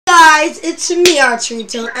guys, it's me,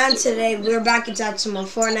 Archerito, and today we're back to talk some more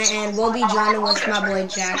Fortnite, and we'll be joining with my boy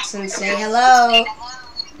Jaxon. Say hello.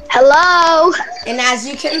 Hello. And as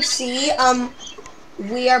you can see,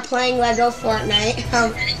 we are playing Lego Fortnite.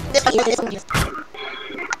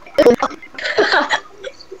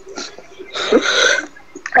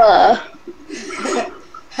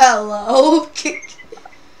 Hello.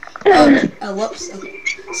 Whoops. Okay.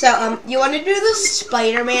 So, you want to do the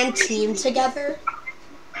Spider-Man team together?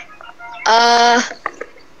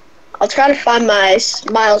 I'll try to find my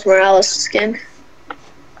Miles Morales skin.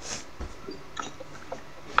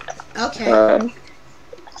 Okay.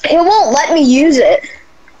 It won't let me use it.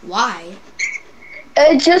 Why?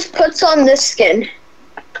 It just puts on this skin.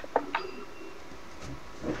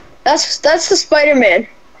 That's the Spider-Man.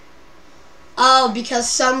 Oh, because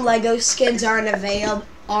some Lego skins aren't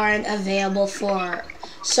available for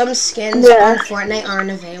some skins on Fortnite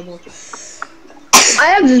aren't available. I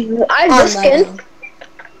have this skin.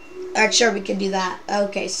 Alright, sure, we can do that.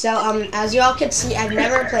 Okay, so as you all can see, I've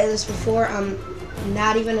never played this before.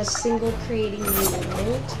 Not even a single creating new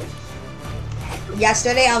world.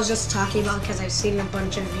 Yesterday, I was just talking about because I've seen a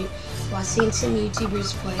bunch of I've seen some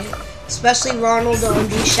YouTubers play it, especially Ronald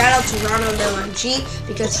OMG. Shout out to Ronald OMG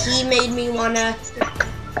because he made me wanna.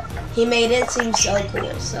 He made it seem so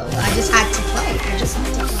cool, so I just had to play.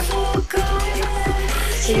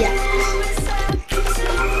 So yeah.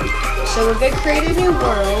 So we're gonna create a new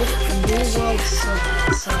world,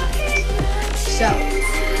 So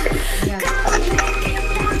yeah.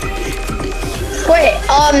 Wait,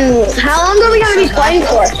 how long are we gonna be playing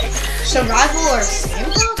for? Survival or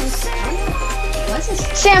sandbox? What's this?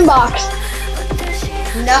 Sandbox.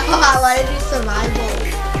 No, I want to do survival.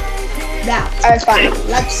 Now, alright, fine.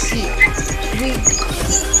 Let's see.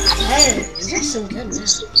 Hey, these are some good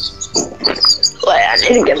maps. Wait, I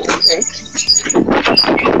need to get my drink.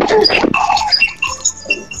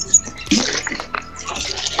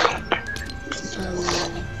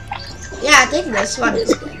 Yeah, I think this one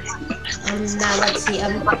is good. Now let's see.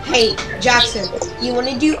 Hey, Jaxon, you want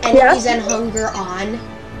to do enemies and hunger on?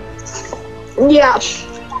 Yeah.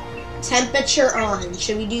 Temperature on.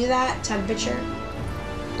 Should we do that? Temperature?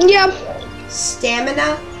 Yeah.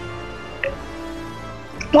 Stamina?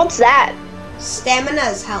 What's that? Stamina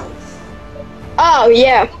is health. Oh,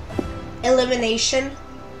 yeah. Elimination?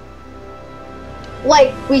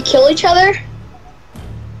 Like, we kill each other?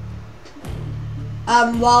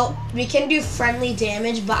 Well, we can do friendly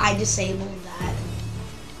damage, but I disabled that.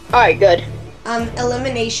 Alright, good.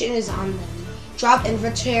 Elimination is on them. Drop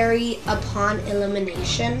inventory upon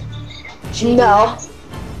elimination. No.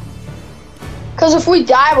 Because if we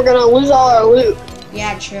die, we're gonna lose all our loot.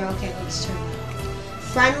 Yeah, true. Okay, let's turn that on.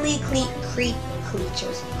 Friendly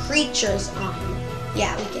creatures on.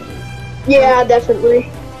 Yeah, we can do that. Yeah, definitely.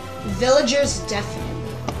 Villagers,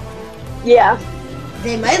 definitely. Yeah.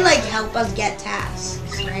 They might, like, help us get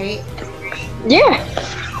tasks, right? Yeah.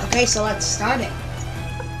 Okay, so let's start it.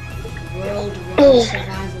 World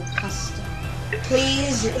Survival Custom.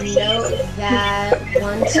 Please note that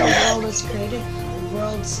once a world is created, the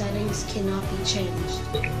world settings cannot be changed.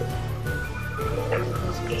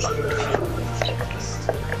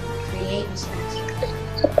 Create responsibility.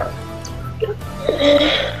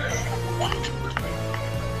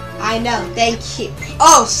 I know, thank you.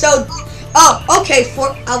 Oh, so... Oh, okay,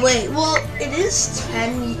 wait, well, it is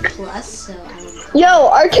 10 plus, so I don't know. Yo,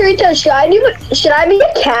 Archerito, should I be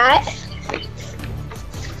a cat?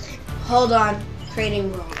 Hold on,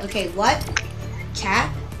 creating world. Okay, what? Cat?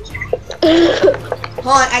 Hold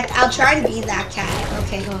on, I'll try and be that cat.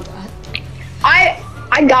 Okay, hold on.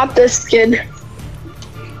 I got this skin.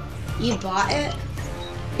 You bought it?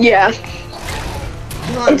 Yeah.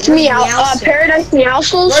 Hold on, it's Paradise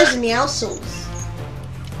Meowscles. Where's Meowscles?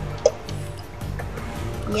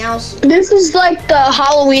 Meowscles. This is like the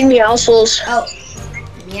Halloween Meowscles. Oh,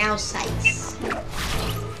 Meowsites.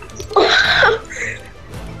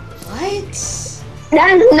 What?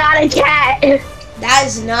 That is not a cat. That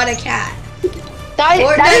is not a cat.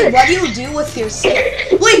 Fortnite, what do you do with your skin?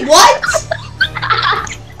 Wait, what?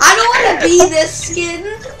 I don't want to be this skin.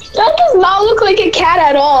 That does not look like a cat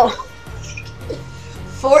at all.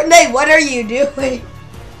 Fortnite, what are you doing?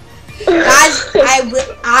 Guys,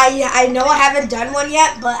 I know I haven't done one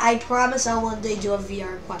yet, but I promise I'll one day do a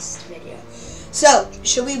VR Quest video. So,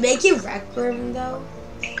 should we make a rec room though?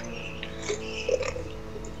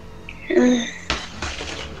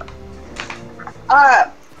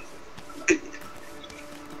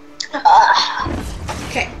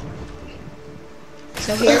 Okay.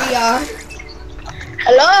 So here we are.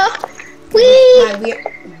 Hello?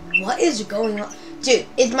 Whee! What is going on? Dude,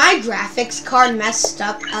 is my graphics card messed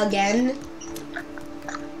up again?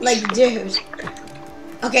 Like, dude.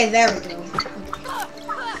 Okay, there we go.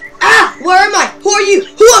 Ah! Where am I? Who are you?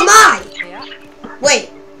 Who am I?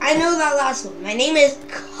 Wait, I know that last one. My name is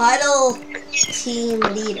Cuddle Team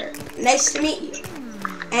Leader. Nice to meet you.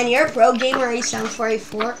 And you're a pro gamer, you sound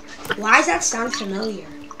 484. Why does that sound familiar?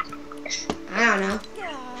 I don't know.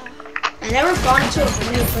 I never gone to a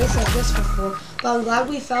brand new place like this before, but I'm glad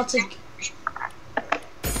we felt it.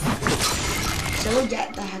 Someone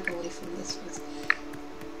get the heck away from this place.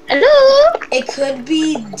 Hello? It could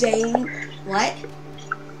be what?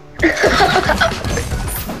 It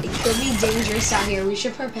could be dangerous out here. We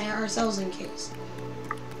should prepare ourselves in case.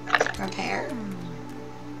 Prepare?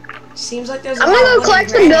 Seems like there's a I'm lot gonna of go collect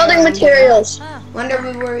some wooden building granite materials. around. Wonder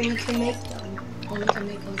where we can make them. Or we can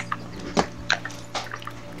make those.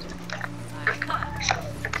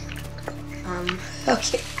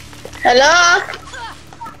 Okay. Hello?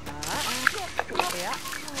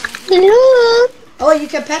 Hello? Oh, you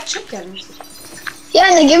can pet chickens. Yeah,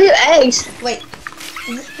 and they give you eggs. Wait,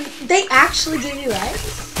 they actually give you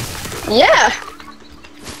eggs? Yeah.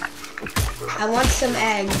 I want some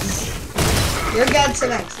eggs. You're getting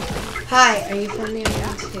some eggs. Hi, are you from the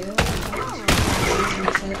area too?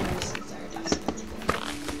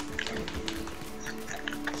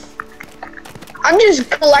 I'm just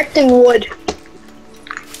collecting wood.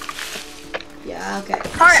 Yeah, okay.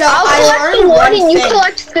 Alright, So I'll I collect learned the wood one and you thing.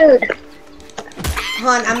 collect food.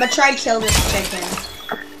 Hon, I'm gonna try and kill this chicken.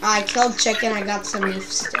 I killed chicken, I got some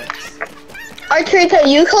beef sticks. Alright, Teresa,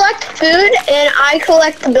 you collect food and I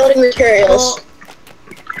collect the building materials.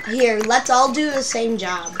 Well, here, let's all do the same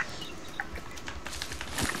job.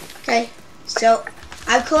 Okay, so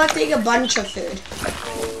I'm collecting a bunch of food.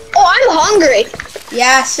 Oh, I'm hungry.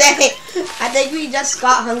 Yeah, same. I think we just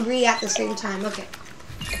got hungry at the same time. Okay.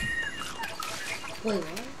 Wait,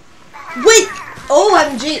 what? Wait!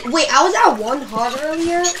 OMG. Wait, I was at 1 heart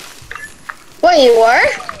earlier? Wait, you were?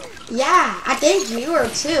 Yeah, I think you were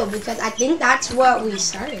too, because I think that's what we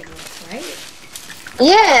started with, right?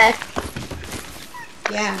 Yeah.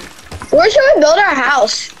 Yeah. Where should we build our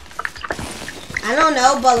house? I don't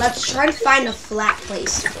know, but let's try to find a flat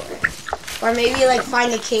place for it. Or maybe like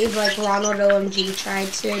find a cave like Ronald OMG tried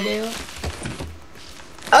to do.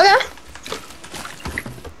 Okay.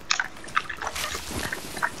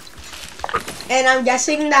 And I'm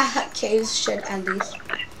guessing that caves should at least.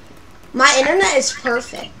 My internet is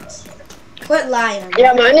perfect. Quit lying.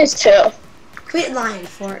 Yeah, mine is too. Quit lying,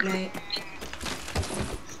 Fortnite.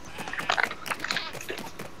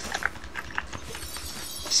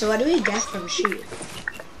 So what do we get from sheep?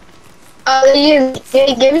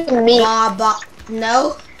 They give you meat.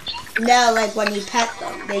 No, like when you pet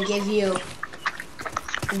them, they give you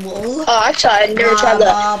wool. Oh, actually, I never tried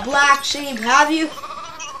that. Black sheep, have you?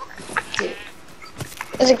 Dude,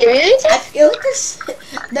 Does it give you anything? I feel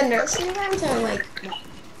like the nursing rooms are like,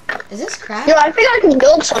 is this crap? Yo, I think I can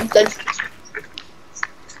build something.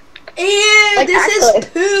 Ew, Like, this actually. is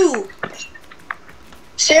poo.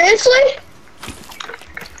 Seriously?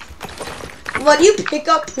 When you pick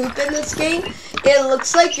up poop in this game, it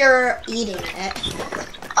looks like you're eating it.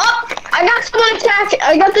 Oh, I got someone attacking.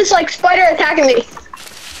 I got this like spider attacking me.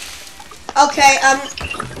 Okay,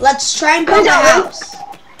 let's try and build a house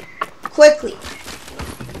quickly.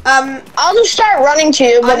 I'll just start running to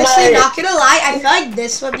you. But Honestly, not gonna lie, I feel like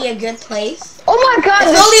this would be a good place. Oh my god! If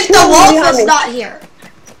there's only if two the wolf behind was me. not here.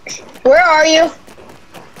 Where are you?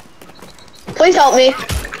 Please help me.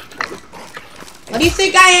 What do you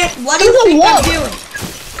think I am? What do you There's a think I'm wolf.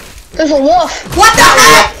 doing? There's a wolf. What the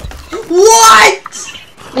heck?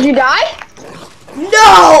 What? Did you die?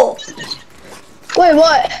 No! Wait,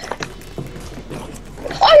 what?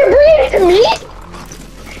 Oh, you're bringing it to me?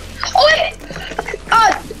 Oh wait!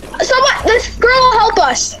 Someone, this girl will help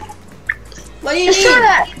us. What do you Destroy mean?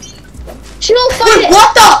 that. She will find Wait, it.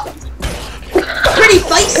 what the? Pretty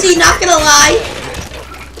feisty, not gonna lie.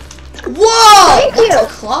 Whoa! Thank That's you. a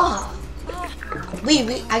claw.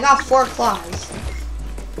 Wait, I got 4 claws.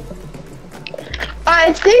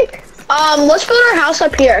 I think, let's build our house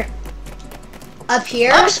up here. Up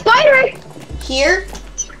here? Spider! Here?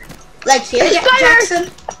 Like here, There's a spider.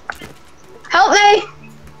 Jackson? Help me!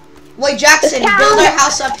 Wait, Jackson, This cat build only- our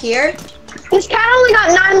house up here? This cat only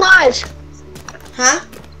got 9 lives. Huh?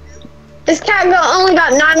 This cat only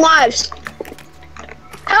got 9 lives.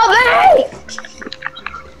 Help me!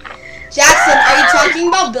 Jackson, are you talking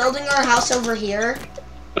about building our house over here?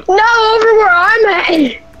 No, over where I'm at.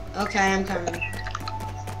 Okay, I'm coming.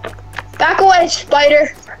 Back away,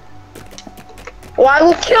 spider. Or I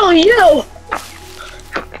will kill you.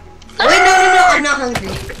 Wait, no, I'm not hungry.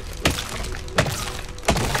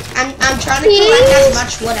 I'm trying to collect as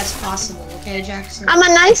much wood as possible. Okay, Jackson. I'm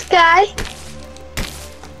a nice guy.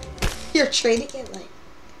 You're trading it like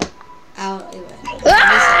out. Anyway.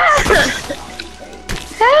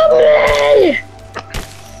 Help me!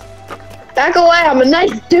 Back away, I'm a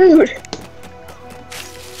nice dude.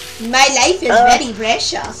 My life is very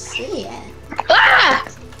precious. Yeah. Ah!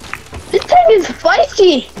 This thing is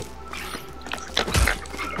spicy.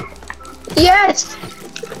 Yes.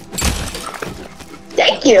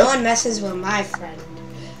 Thank you. No one messes with my friend.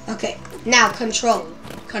 Okay, now control.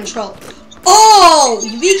 Control. Oh,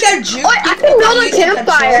 we can juke. Wait, I can build a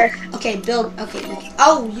campfire. Okay, build. Okay.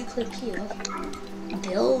 Oh, you click here. Okay.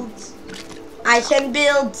 Build. I can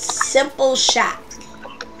build simple shack.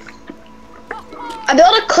 I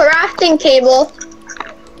built a crafting table.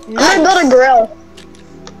 Nice. I'm gonna build a grill.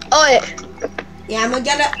 Oh yeah. Yeah, I'm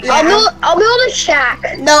gonna. Yeah, I'll build a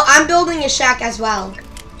shack. No, I'm building a shack as well.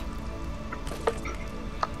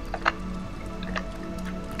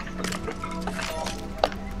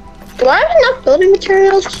 Do I have enough building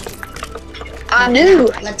materials? I do.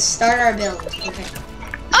 Let's start our build. Okay.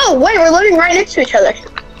 Oh wait, we're living right next to each other.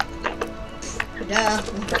 Duh.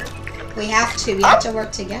 We have to. We have to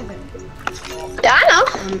work together. Yeah, I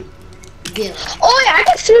know. Build. Oh yeah, I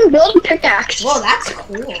can soon build a pickaxe. Whoa, that's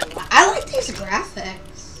cool. I like these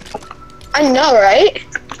graphics. I know, right?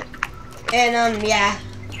 And yeah.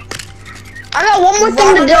 I got one more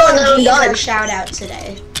thing to do and then I'm done. Shout out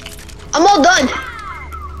today. I'm all done.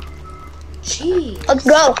 Jeez. Let's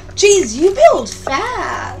go. Jeez, you build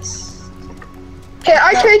fast. Here,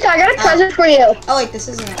 Archerito, I got a present for you. Oh wait, this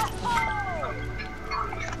isn't it.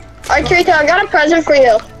 Archerito, I got a present for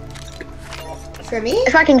you. For me?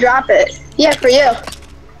 If I can drop it. Yeah, for you.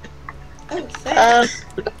 Oh, thanks.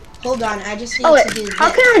 Hold on, I just need oh wait, to do this.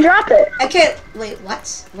 how can I drop it? I can't. Wait,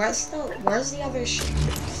 what? Where's the other stick?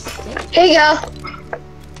 Here you go.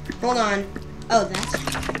 Hold on. Oh, that's.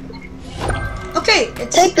 Okay,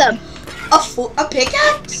 it's Take them. a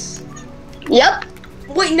pickaxe. Yep.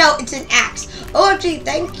 Wait, no, it's an axe. Oh, gee,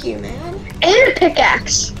 thank you, man. And a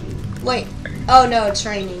pickaxe. Wait. Oh no, it's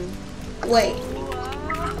raining. Wait.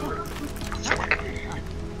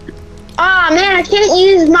 Ah man, I can't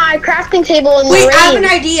use my crafting table in the rain. Wait, I have an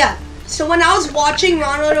idea. So when I was watching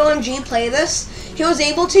Ronald OMG play this, he was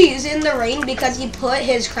able to use it in the rain because he put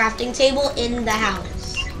his crafting table in the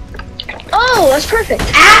house. Oh, that's perfect.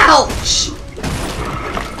 Ouch!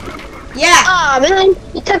 Yeah. Ah man,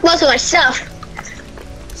 you took most of my stuff.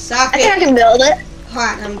 Suck I it. think I can build it. Hold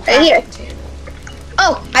on, I'm Right here. table.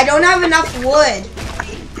 Oh, I don't have enough wood.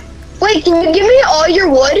 wait, can you give me all your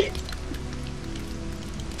wood?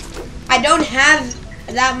 I don't have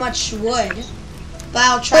that much wood. But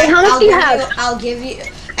I'll try. Wait, how much do you have? I'll give you.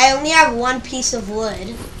 I only have one piece of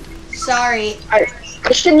wood. Sorry. Alright,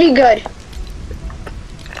 it should be good.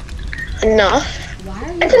 Enough. Why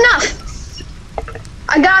are you? It's enough.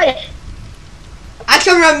 I got it. I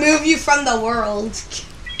can remove you from the world.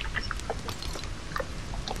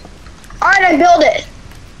 Alright, I built it.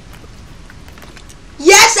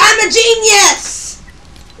 Yes, I'm a genius.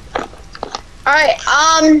 Alright,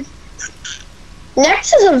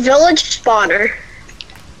 next is a village spawner.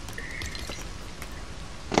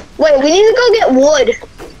 Wait, we need to go get wood.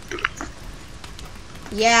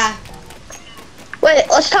 Yeah. Wait,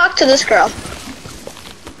 let's talk to this girl.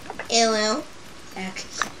 Hello. Alright,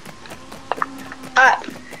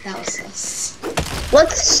 That was sus.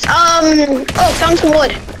 let's, oh, found some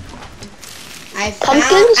wood.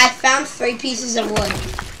 Pumpkins? I found 3 pieces of wood.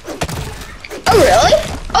 Oh, really?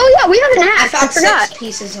 Oh, yeah, we have an I axe. found forgot. 6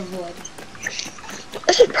 pieces of wood.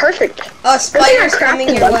 This is perfect. Oh, spider's coming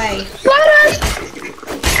crafted your them. way. Spiders!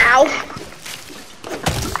 Ow.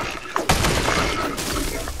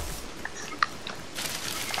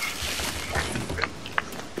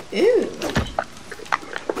 Ooh.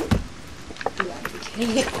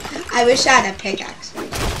 I wish I had a pickaxe.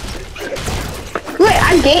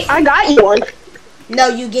 Wait, I got you one. No,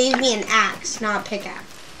 you gave me an axe, not a pickaxe.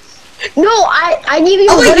 No, I gave you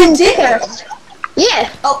Oh, a wait, wooden you did? pickaxe. Yeah.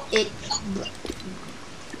 Oh, it.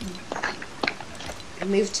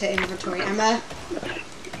 Move to inventory.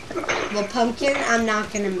 Well, pumpkin. I'm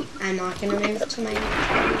not gonna move to my inventory.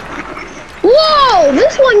 Whoa!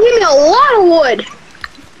 This one gave me a lot of wood.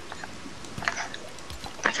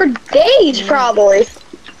 For days, probably.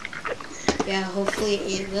 Yeah, hopefully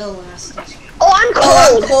it will last us. Oh, I'm cold.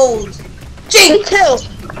 Oh, I'm cold. Jinx! Me too.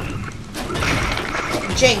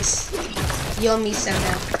 Jinx. You owe me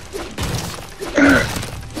soda.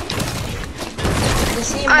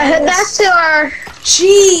 I head back to our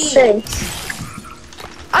Jeez. thing.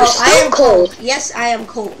 I'm I still am cold. Yes, I am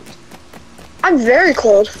cold. I'm very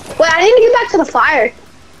cold. Wait, I need to get back to the fire.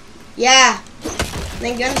 Yeah.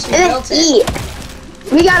 Thank goodness we And then built it. eat.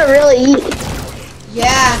 We gotta really eat.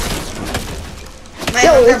 Yeah. My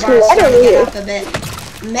Yo, hunger it's bar is starting to water. get up a bit.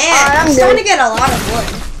 Man, I'm starting to get a lot of wood.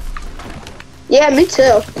 Yeah, me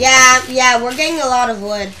too. Yeah, we're getting a lot of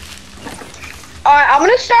wood. Alright, I'm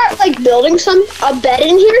gonna start like building a bed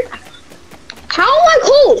in here. How am I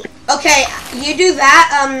cold? Okay, you do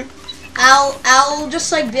that. I'll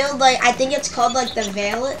just like build like I think it's called like the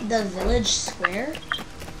village square.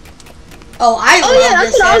 Oh, I love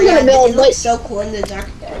that's this what I was area. gonna build, It looks so cool in the dark,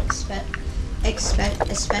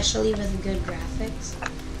 especially with good graphics.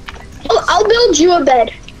 I'll build you a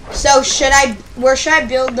bed. So where should I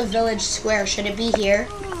build the village square? Should it be here?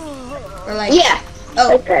 Or like? Yeah.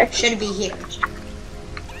 Oh, okay. Should it be here?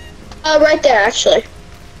 Right there actually.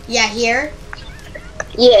 Yeah, here.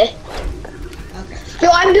 Yeah. Okay. Yo,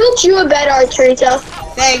 I built you a bed, Arturito.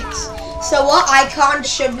 Thanks. So what icon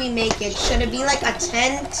should we make it? Should it be like a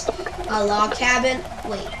tent, a log cabin?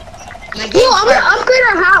 Wait. Yo, I'm gonna upgrade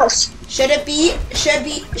our house. Should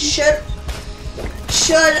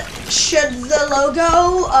the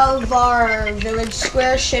logo of our village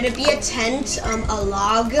square, should it be a tent, a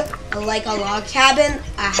log, like a log cabin,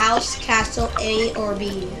 a house, castle, A or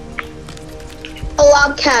B? A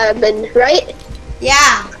log cabin, right?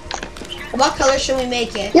 Yeah. What color should we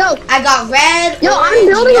make it? Yo, I got red, yo, orange, I'm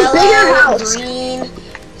building yellow, a bigger house. green,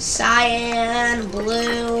 cyan,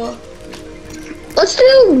 blue. Let's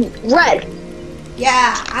do red.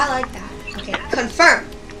 Yeah, I like that. Okay, confirm.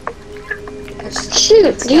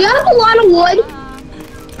 Shoot, do you have a lot of wood?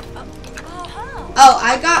 Oh,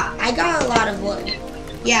 I got a lot of wood.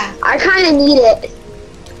 Yeah. I kind of need it.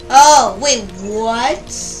 Oh, wait,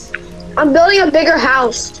 what? I'm building a bigger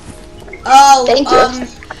house. Oh, thank you.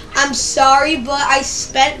 I'm sorry, but I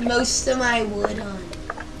spent most of my wood on.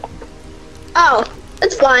 Oh,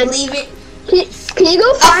 that's fine. Leave it. Can you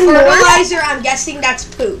go find more? Fertilizer, I'm guessing that's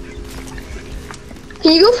poop.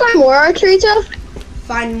 Can you go find more, Arturito?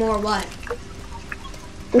 Find more what?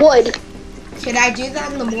 Wood. Can I do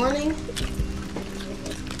that in the morning?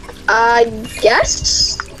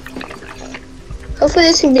 Guess. Hopefully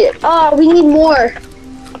this can be it. Oh, we need more.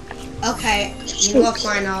 Okay, you go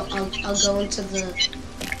fine. I'll go into the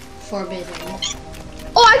forbidden.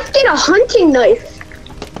 Oh, I can get a hunting knife.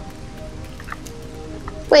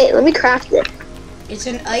 Wait, let me craft it. It's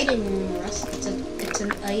an item it's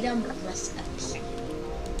an item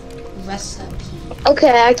recipe.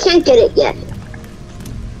 Okay, I can't get it yet.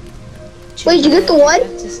 Wait, did you get the wood?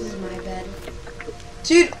 This is my bed.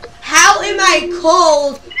 Dude, how am I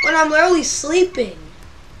cold when I'm literally sleeping?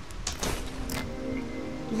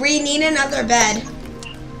 We need another bed.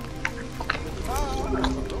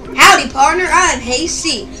 Howdy, partner. I'm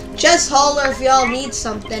Hasty. Just holler if y'all need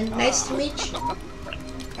something. Nice to meet you.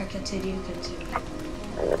 Or continue.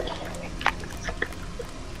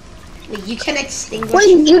 Wait, you can extinguish. Wait,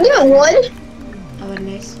 did you get wood? Oh,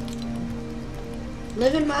 nice.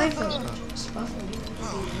 Live in my village.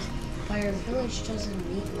 But your village doesn't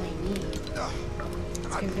meet my need.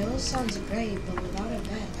 Your village sounds great, but without a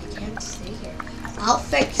bed, I can't stay here. I'll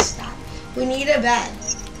fix that. We need a bed.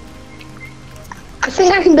 I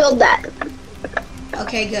think I can build that.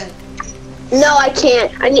 Okay, good. No, I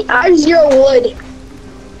can't. I have 0 wood.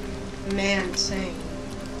 Man, same.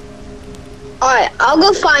 Alright, I'll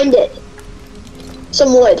go find it.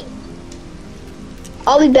 Some wood.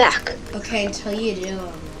 I'll be back. Okay, until you do,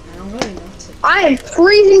 I don't really know what to do. I am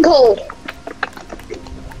freezing cold.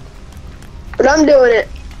 But I'm doing it.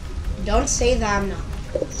 Don't say that I'm not.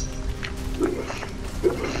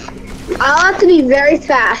 I'll have to be very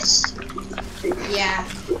fast. Yeah.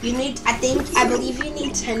 You need, I believe you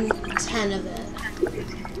need 10 of it.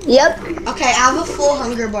 Yep. Okay, I have a full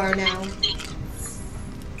hunger bar now.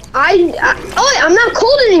 Oh, I'm not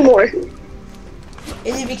cold anymore.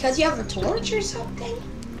 Is it because you have a torch or something?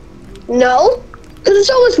 No, because it's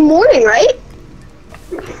almost morning, right?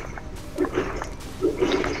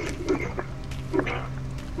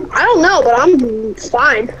 I don't know, but I'm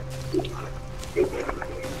fine.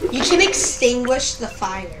 You can extinguish the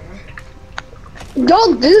fire.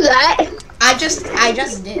 Don't do that. I just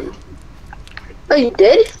did. Oh, you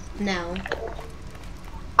did? No.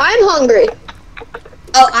 I'm hungry.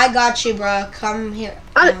 Oh, I got you, bro. Come here.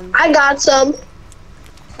 I got some.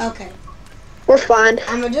 Okay. We're fine.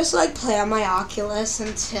 I'm gonna just like play on my Oculus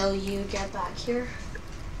until you get back here.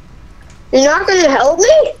 You're not gonna help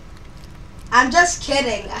me? I'm just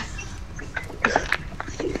kidding.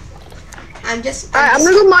 I'm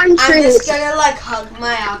gonna go mine trees. I'm just gonna like hug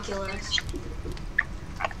my Oculus.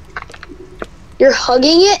 You're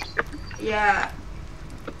hugging it? Yeah.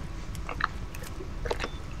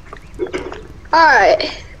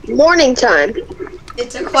 Alright. Morning time.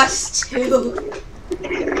 It's a quest 2.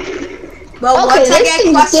 Well, Okay, once I this get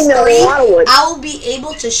thing's quest giving me a 3, lot of wood. I will be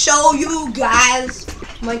able to show you guys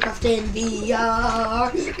Minecraft in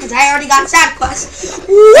VR. Because I already got side quests.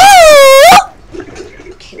 Woo!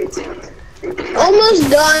 Okay, let's go. Almost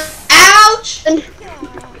done. Ouch! I'm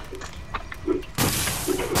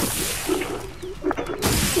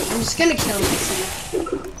just gonna kill myself.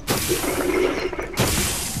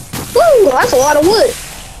 Woo, that's a lot of wood.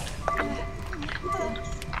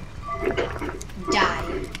 Die.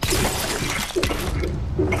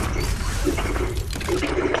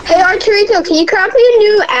 Hey, Arturito, can you craft me a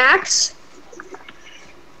new axe?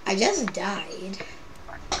 I just died.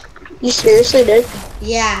 You seriously did?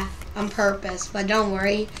 Yeah, on purpose, but don't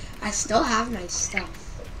worry. I still have my stuff.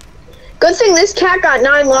 Good thing this cat got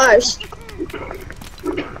 9 lives.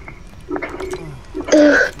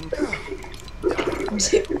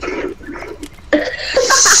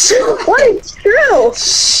 What is true?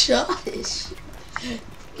 Shush.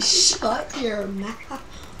 Shut your mouth.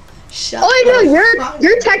 Shut Oh, I know, your mouth.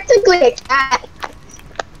 you're technically a cat.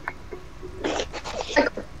 Like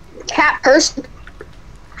a cat person.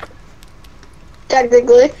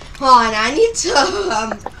 Technically. Hold on, I need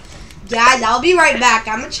to, guys, I'll be right back.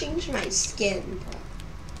 I'm gonna change my skin,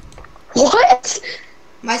 bro. What?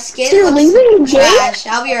 My skin You're looks leaving the game? trash.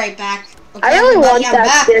 I'll be right back. Okay, I really everybody, want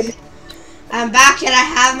that skin. I'm back and I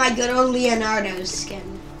have my good old Leonardo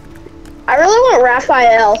skin. I really want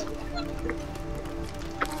Raphael.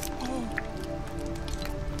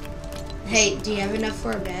 Hey, do you have enough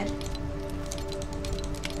for a bed?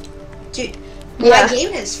 Dude, Yeah. my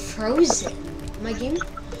game is frozen. My game?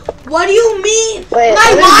 What do you mean? Wait,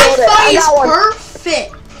 my let me build it. Wi-Fi I is got one.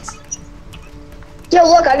 perfect. Yo,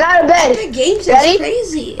 look, I got a bed. The game's Ready?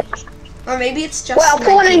 crazy. Or maybe it's just Wait, I'll my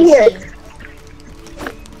put one in PC. here.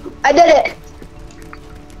 I did it.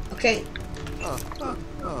 Okay.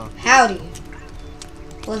 Howdy.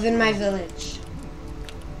 Live in my village.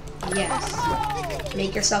 Yes.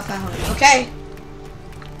 Make yourself at home. Okay.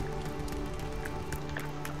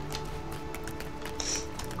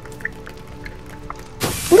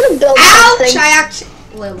 I'm gonna build Ouch! something. I actually.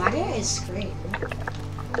 Wait, why did I scream?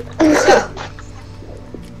 So,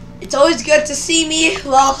 it's always good to see me.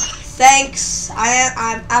 Well, thanks.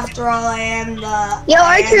 I'm after all, I am the. Yo,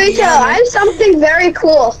 I am the Arturito, owner. I have something very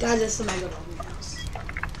cool. Guys, this is my good old mouse.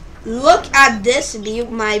 Look at this,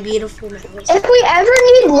 my beautiful mouse. If we ever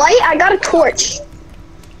need light, I got a torch.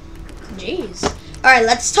 Jeez. Alright,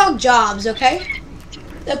 let's talk jobs, okay?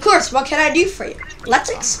 Of course, what can I do for you?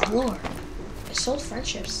 Let's explore. I sold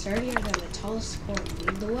friendships sturdier than the tallest cord.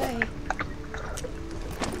 Lead the way.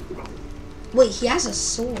 Wait, he has a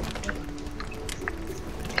sword.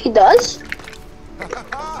 He does?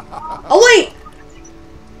 Oh, wait!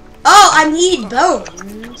 Oh, I need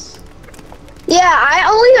bones. Yeah, I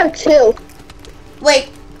only have 2. Wait,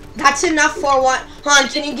 that's enough for one. Hold on,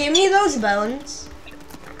 can you give me those bones?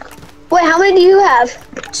 Wait, how many do you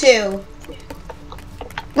have? 2.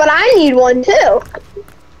 But I need 1 too.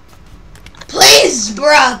 Please,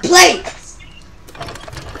 bruh, please!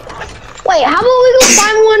 Wait, how about we go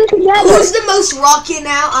find one together? Who's the most rocking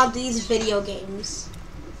out on these video games?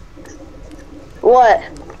 What?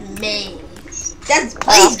 Me. Just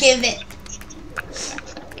please give it.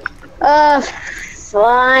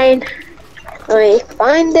 Fine. Let me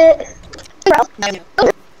find it.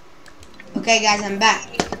 Okay, guys, I'm back.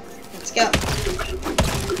 Let's go.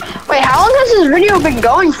 Wait, how long has this video been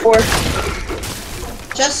going for?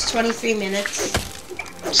 Just 23 minutes.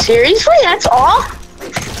 Seriously? That's all?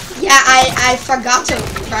 Yeah, I forgot to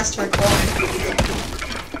press record.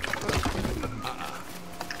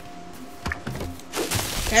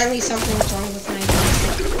 Apparently something's wrong with my phone.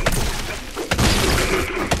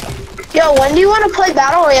 Yo, when do you want to play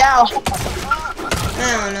Battle Royale?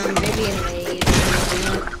 I don't know, maybe late.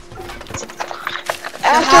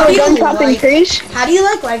 After we're done chopping trees? How do you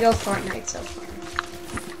like Lego Fortnite so far?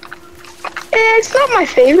 It's not my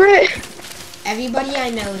favorite. Everybody I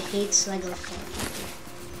know hates Lego Fortnite.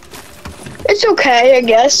 It's okay, I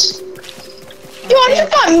guess. Yo, I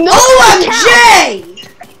just got milk. OMG!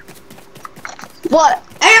 What?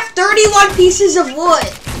 I have 31 pieces of wood.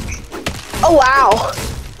 Oh, wow.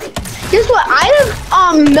 Guess what? I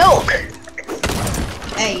have, milk.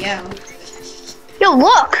 Hey, yo. Yo,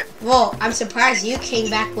 look. Well, I'm surprised you came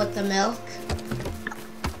back with the milk.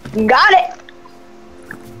 Got it.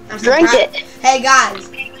 I'm Drink surprised. it. Hey, guys.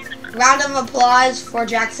 Round of applause for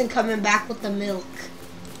Jaxon coming back with the milk.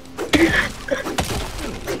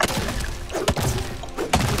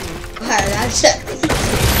 Alright, that's it.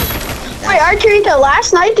 Wait, Arturito,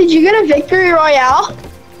 last night, did you get a victory royale?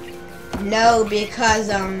 No, because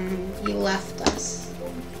you left us.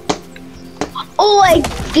 Oh, like,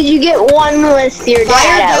 did you get one with your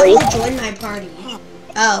dad at Fire least? Devil joined my party.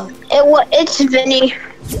 Oh. It's Vinny.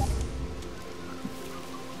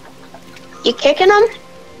 You kicking him?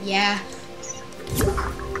 Yeah.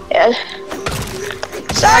 Yeah.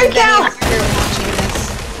 Sorry, Benny, Cal. if you're watching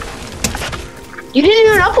this. You didn't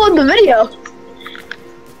even upload the video.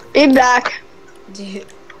 Be back. Dude.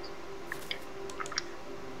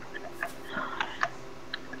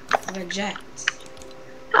 Reject.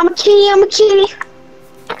 I'm a kitty, I'm a kitty.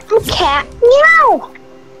 I'm a cat. Meow.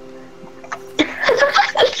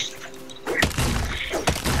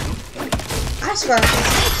 I swear, if this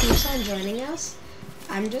guy keeps on joining us,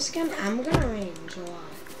 I'm gonna range a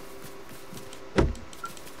lot.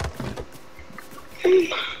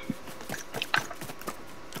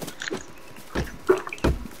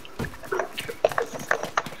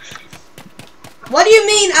 What do you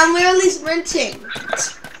mean? I'm literally sprinting.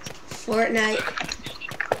 Fortnite.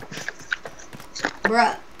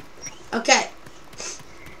 Bruh. Okay.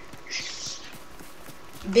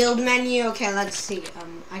 Build menu. Okay, let's see.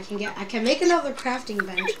 I can make another crafting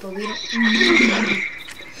bench, but we don't.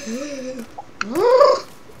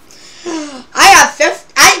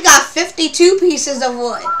 I got 52 pieces of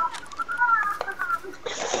wood.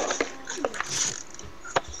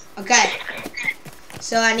 Okay.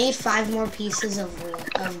 So I need 5 more pieces of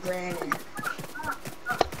granite.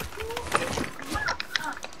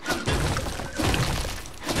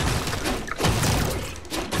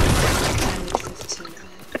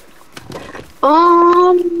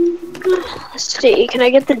 Let's see. Can I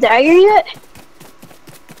get the dagger yet?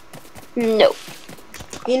 No.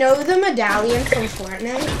 You know the medallion from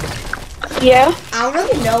Fortnite? Yeah. I don't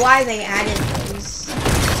really know why they added those.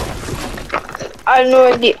 I have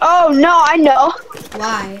no idea. Oh no, I know.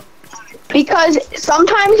 Why? Because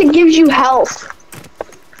sometimes it gives you health.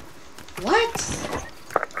 What?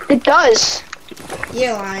 It does.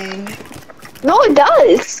 You're lying. No, it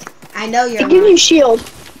does. I know you're It gives you lying. shield.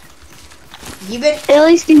 You've been It at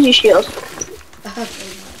least gives you shield. okay.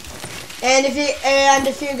 And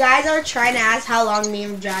if you guys are trying to ask how long me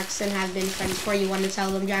and Jaxon have been friends for, you want to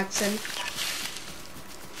tell them, Jaxon?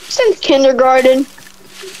 Since kindergarten.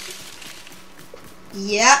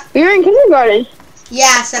 Yep. We were in kindergarten.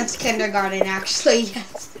 Yeah, since kindergarten, actually,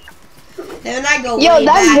 yes. Him and I go Yo, way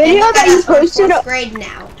that back. video And that you look at us, we're in posted 4th grade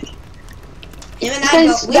now. Him and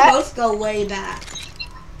I we both go way back.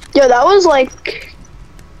 Yo, that was like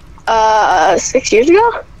 6 years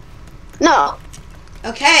ago? No.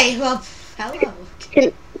 Okay, well, hello.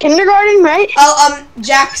 Kindergarten, right? Oh,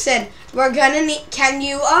 Jaxon, we're gonna need. Can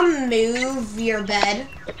you move your bed?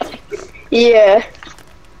 Yeah.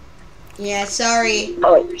 Yeah, sorry.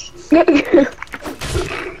 Oh.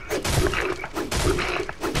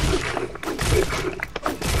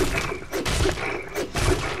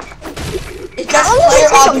 It's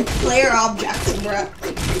just player objects, bro.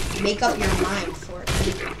 Make up your mind for it.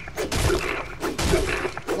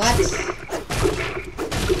 What?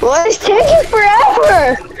 Well, it's taking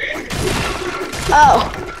forever.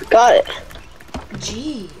 Oh, got it.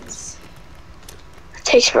 Jeez. It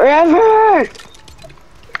takes forever.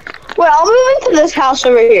 Wait, I'll move into this house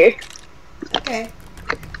over here. Okay.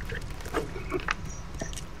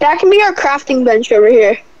 That can be our crafting bench over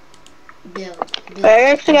here. Build. I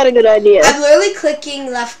actually got a good idea. I'm literally clicking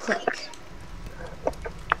left click.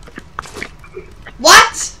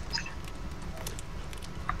 What?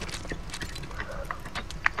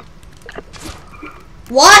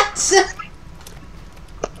 What?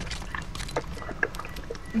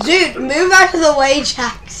 Dude, move out of the way,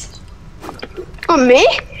 Jax. Oh, me?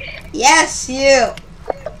 Yes, you.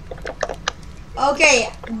 Okay,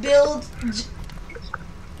 build.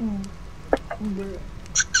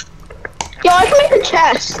 Yo, I can make a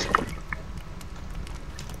chest.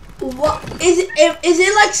 What is it? Is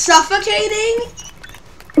it like suffocating?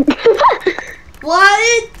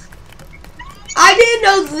 What? I didn't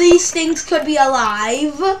know these things could be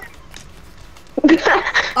alive. Alright,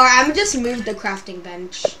 I'm just move the crafting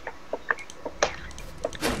bench.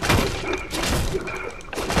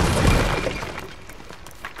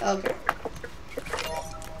 Okay.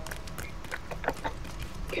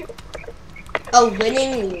 A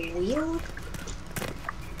winning wheel?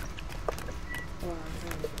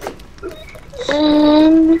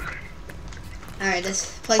 Alright,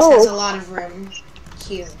 this place has a lot of room.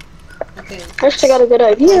 Cute. Okay. First, I got a good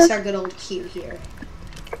idea. Place our good old cute here.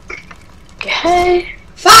 Okay.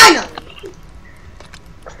 Finally!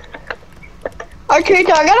 Okay, I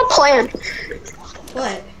got a plan.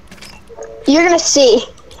 What? You're gonna see.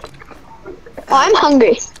 Oh, I'm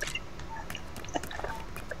hungry.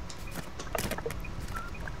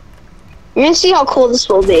 You're gonna see how cool this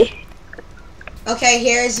will be. Okay,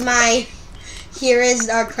 here is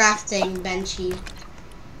our crafting benchy.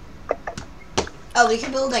 Oh, we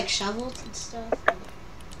can build like shovels and stuff.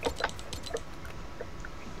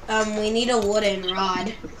 We need a wooden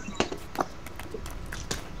rod.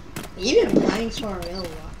 You've been playing for a real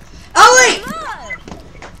while. Oh wait!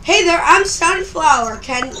 Hey there, I'm Sunflower.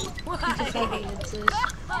 Can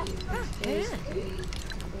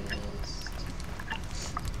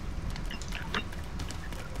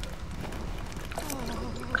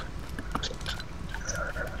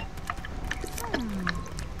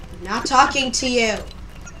not talking to you.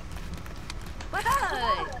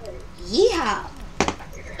 Yeehaw.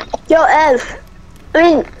 Yo, Ev. I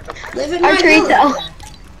mean, Live in my Artrita.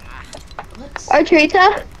 village.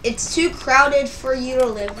 Artrita? It's too crowded for you to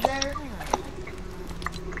live there.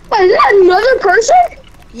 What, is that another person?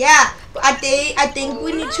 Yeah, I think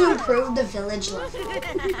we need to improve the village level.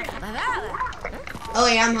 Oh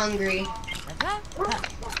wait, I'm hungry.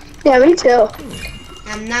 Yeah, me too.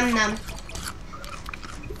 Num num num.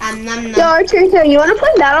 Num Yo, num. Artrita, you wanna play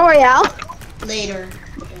Battle Royale? Later.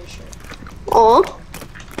 Yeah, sure. Aw.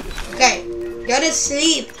 Okay, go to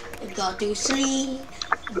sleep. Go to sleep.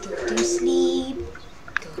 Go to sleep.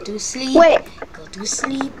 Go to sleep. Wait. Go to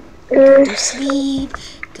sleep. Go to sleep.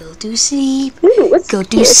 Go to sleep. Ooh, what's Go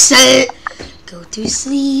to this? sleep. Go to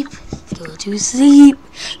sleep. Go to sleep.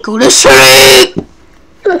 Go to sleep.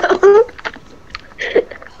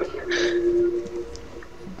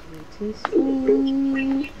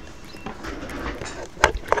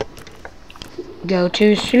 Go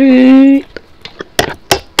to sleep.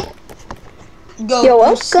 Go You're to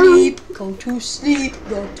welcome. sleep. Go to sleep.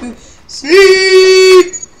 Go to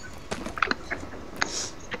sleep.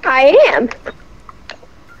 I am.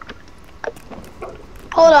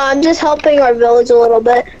 Hold on, I'm just helping our village a little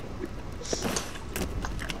bit.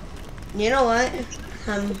 You know what?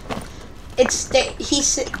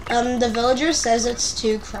 The villager says it's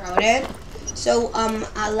too crowded. So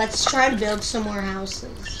let's try and build some more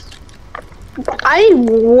houses. I need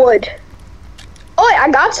wood. Oh wait, I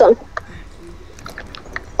got some.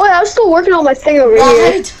 Oh yeah, I was still working on my thing over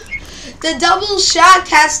here. Right. The double shack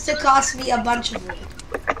has to cost me a bunch of wood.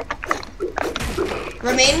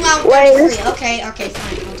 Remain while Wait. free. Okay,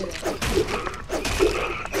 fine, I'll do it.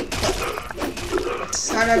 Let's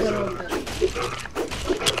start our little build.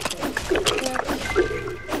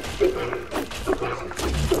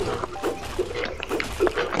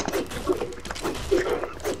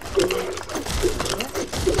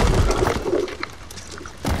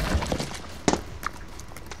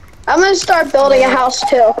 I'm gonna start building a house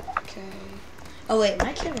too. Okay. Oh wait,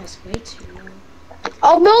 my camera's way too low.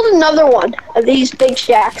 I'll build another one of these big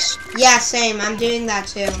shacks. Yeah, same. I'm doing that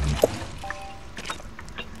too.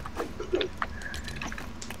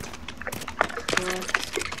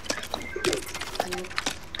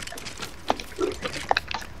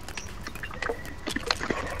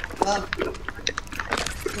 Oh.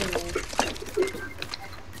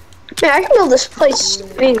 Man, I can build this place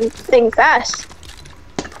thing fast.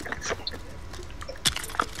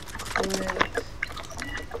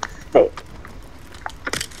 Wait.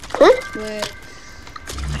 Huh?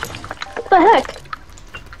 What the heck?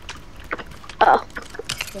 Oh.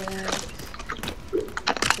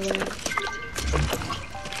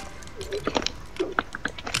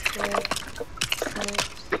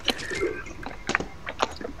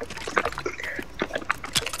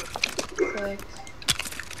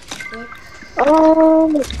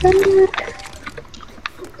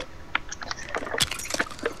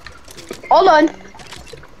 Hold on.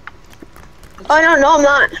 Oh no, I'm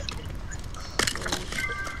not.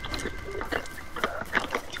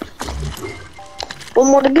 One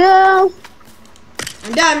more to go.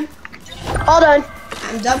 I'm done. All done.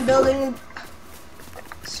 I'm done building.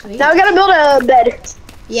 Sweet. Now we gotta build a bed.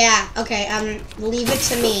 Yeah, okay, leave it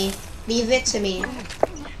to me. Leave it to me.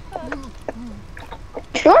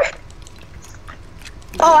 Sure.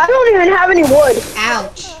 Oh, I don't even have any wood.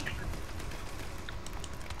 Ouch.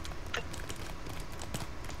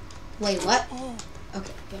 Wait, what?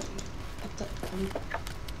 Okay.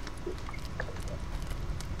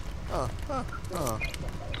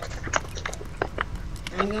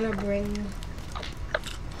 I'm gonna bring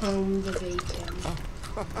home the bacon.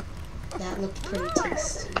 That looked pretty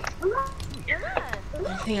tasty.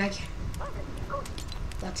 I think I can.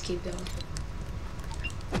 Let's keep going.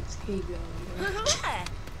 Let's keep going.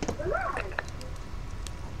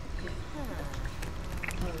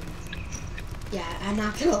 Yeah, I'm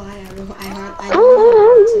not gonna lie. I don't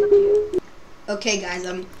want to do. Okay, guys,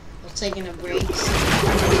 I'm taking a break.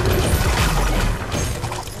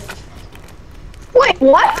 Wait,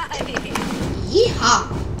 what? Yeehaw.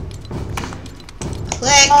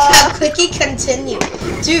 Click. Clicky continue.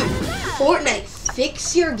 Dude, Fortnite,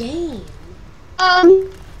 fix your game.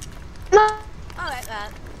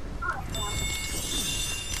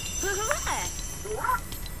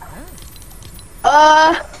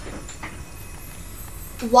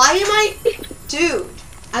 Why am I... Dude,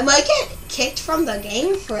 I might get kicked from the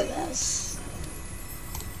game for this.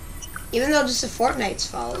 Even though this is Fortnite's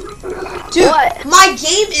fault. Dude, what? My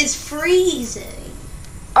game is freezing.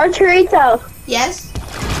 Arturito. Yes?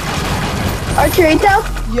 Arturito?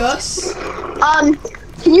 Yes.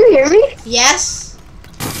 Can you hear me? Yes.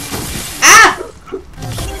 Ah!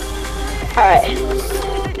 Alright.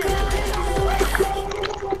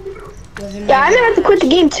 Yeah, I'm gonna have to quit the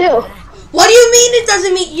game too. What do you mean it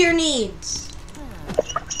doesn't meet your needs?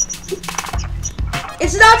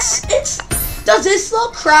 It's not, does this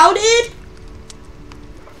look crowded?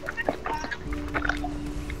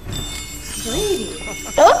 Lady.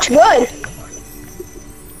 It looks good.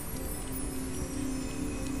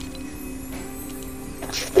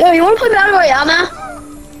 Yo, you wanna play Battle Royale now?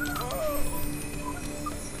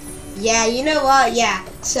 Yeah, you know what? Yeah.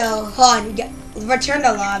 So, hold on. Return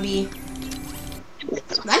to lobby.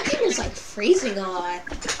 My game is like freezing a lot.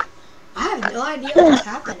 I have no idea what's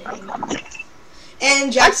happening.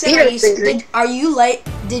 And Jackson, did you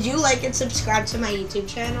like and subscribe to my YouTube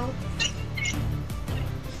channel?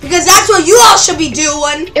 Because that's what you all should be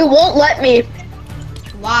doing. It won't let me.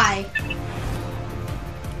 Why?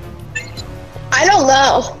 I don't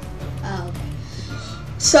know. Oh.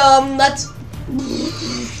 So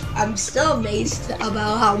I'm still amazed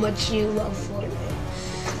about how much you love Fortnite.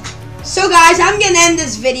 So guys, I'm gonna end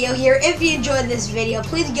this video here. If you enjoyed this video,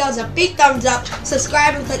 please give us a big thumbs up,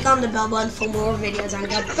 subscribe, and click on the bell button for more videos. And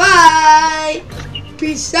goodbye.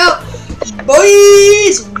 Peace out,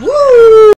 boys. Woo!